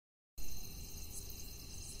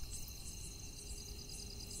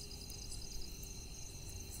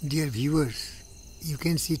Dear viewers, you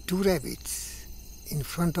can see two rabbits in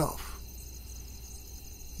front of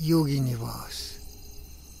Yogi Nivas,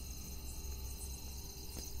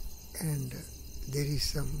 and there is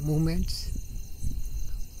some movements.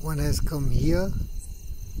 One has come here,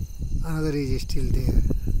 another is still there.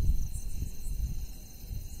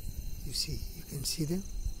 You see, you can see them.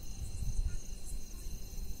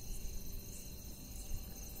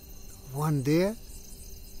 One there,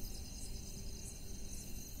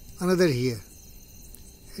 another here.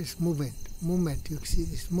 It's movement, you see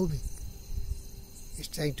it's moving. It's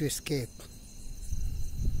trying to escape.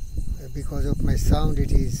 Because of my sound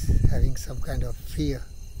it is having some kind of fear,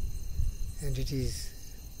 and it is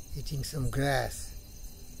eating some grass.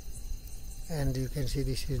 And you can see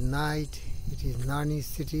this is night, it is Narnee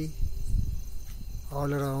city.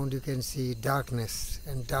 All around you can see darkness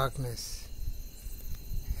and darkness.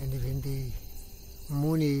 And even the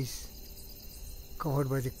moon is covered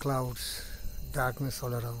by the clouds, darkness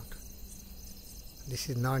all around. This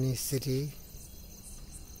is Narnee city.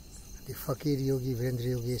 The Fakir Yogi, Virendra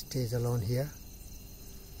Yogi stays alone here.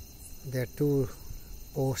 There are two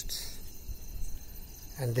posts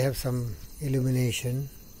and they have some illumination.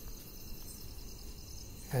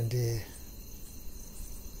 And this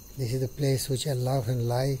is the place which I love and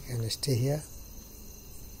like and stay here.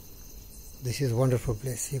 This is a wonderful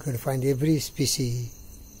place. You can find every species,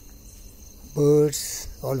 birds,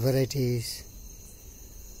 all varieties,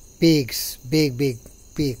 pigs, big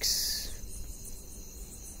pigs,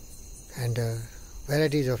 and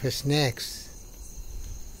varieties of snakes.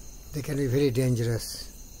 They can be very dangerous,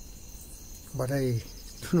 but I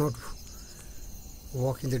do not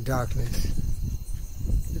walk in the darkness.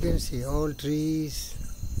 You can see all trees,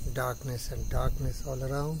 darkness and darkness all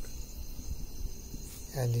around.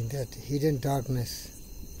 And in that hidden darkness,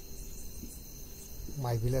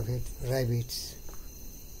 my beloved rabbits.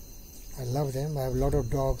 I love them. I have a lot of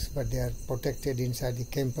dogs, but they are protected inside the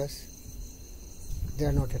campus. They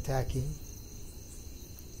are not attacking.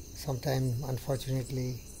 Sometimes,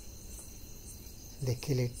 unfortunately, they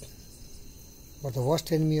kill it. But the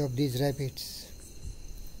worst enemy of these rabbits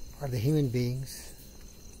are the human beings.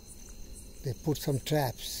 They put some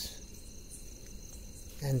traps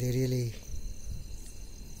and they really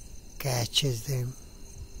catch them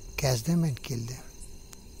and kill them.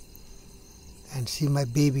 And see my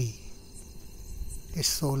baby, it's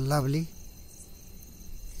so lovely.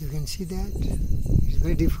 You can see that. It's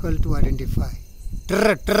very difficult to identify.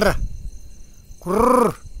 Trrr, trrr,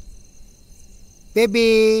 krrr.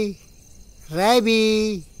 Baby,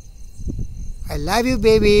 Rabby, I love you,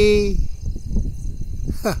 baby.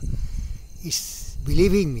 It's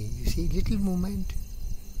believing me. You see, little movement.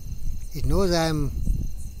 It knows I am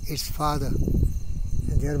its father,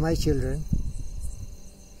 and they are my children.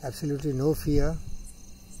 Absolutely no fear.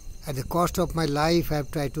 At the cost of my life, I have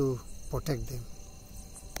tried to protect them.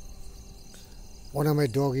 One of my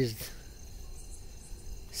dogs is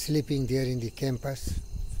sleeping there in the campus,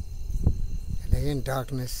 and again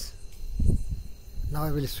darkness. Now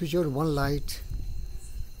I will switch on one light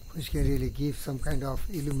which can really give some kind of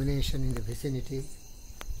illumination in the vicinity.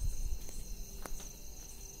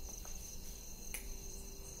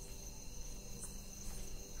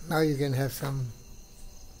 Now you can have some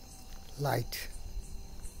light,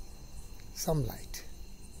 some light.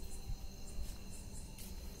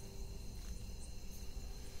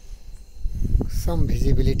 Some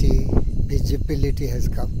visibility has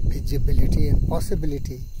come, visibility and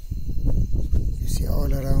possibility. You see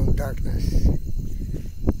all around darkness.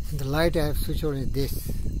 And the light I have switched on is this.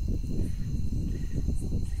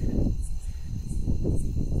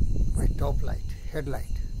 My top light,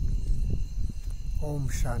 headlight. Om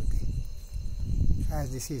Shanti.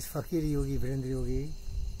 As this is Fakir Yogi, Virendra Yogi,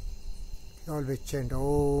 he always chant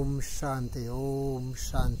Om Shanti, Om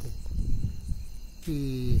Shanti.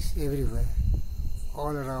 Peace everywhere,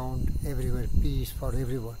 all around, everywhere, peace for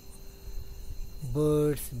everyone.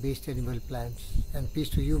 Birds, beasts, animal, plants, and peace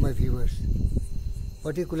to you, my viewers.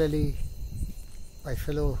 Particularly my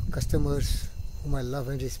fellow customers whom I love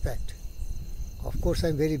and respect. Of course,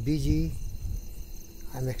 I'm very busy.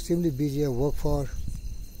 I'm extremely busy. I work for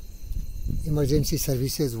emergency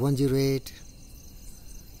services 108,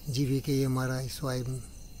 GVK, MRI, so I'm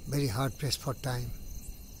very hard pressed for time.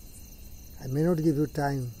 I may not give you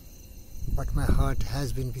time, but my heart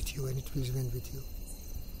has been with you and it will remain with you.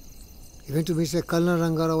 Even to Mr. Kalna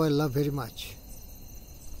Rangarao, I love very much.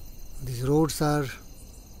 These roads are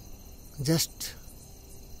just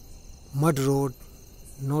mud road,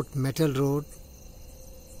 not metal road.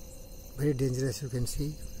 Very dangerous, you can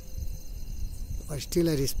see. But still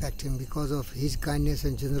I respect him because of his kindness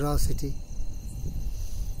and generosity.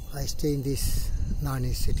 I stay in this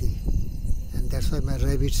Narnee city, and that's why my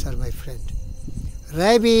rabbits are my friend.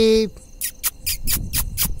 Rabbit!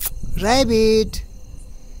 Rabbit!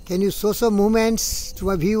 Can you show some movements to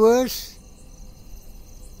my viewers?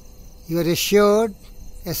 You are assured,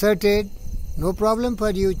 asserted, no problem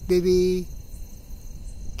for you, baby.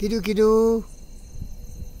 Kiddu kiddu.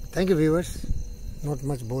 Thank you, viewers. Not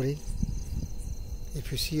much boring.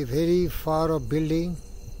 If you see a very far off building,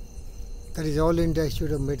 that is all India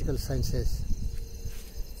Institute of Medical Sciences.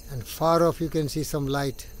 And far off you can see some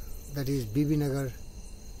light, that is Bibinagar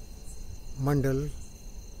Mandal.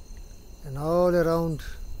 And all around,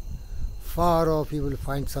 far off you will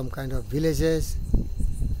find some kind of villages.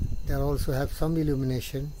 They also have some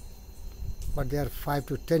illumination, but they are 5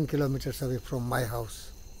 to 10 kilometers away from my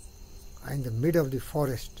house. I'm in the middle of the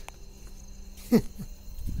forest. You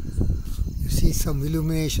see some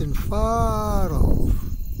illumination far off.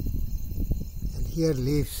 And here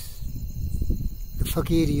lives the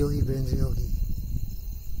Fakir Yogi Benz Yogi,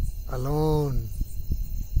 alone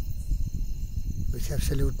with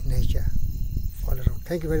absolute nature all around.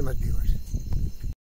 Thank you very much, viewers.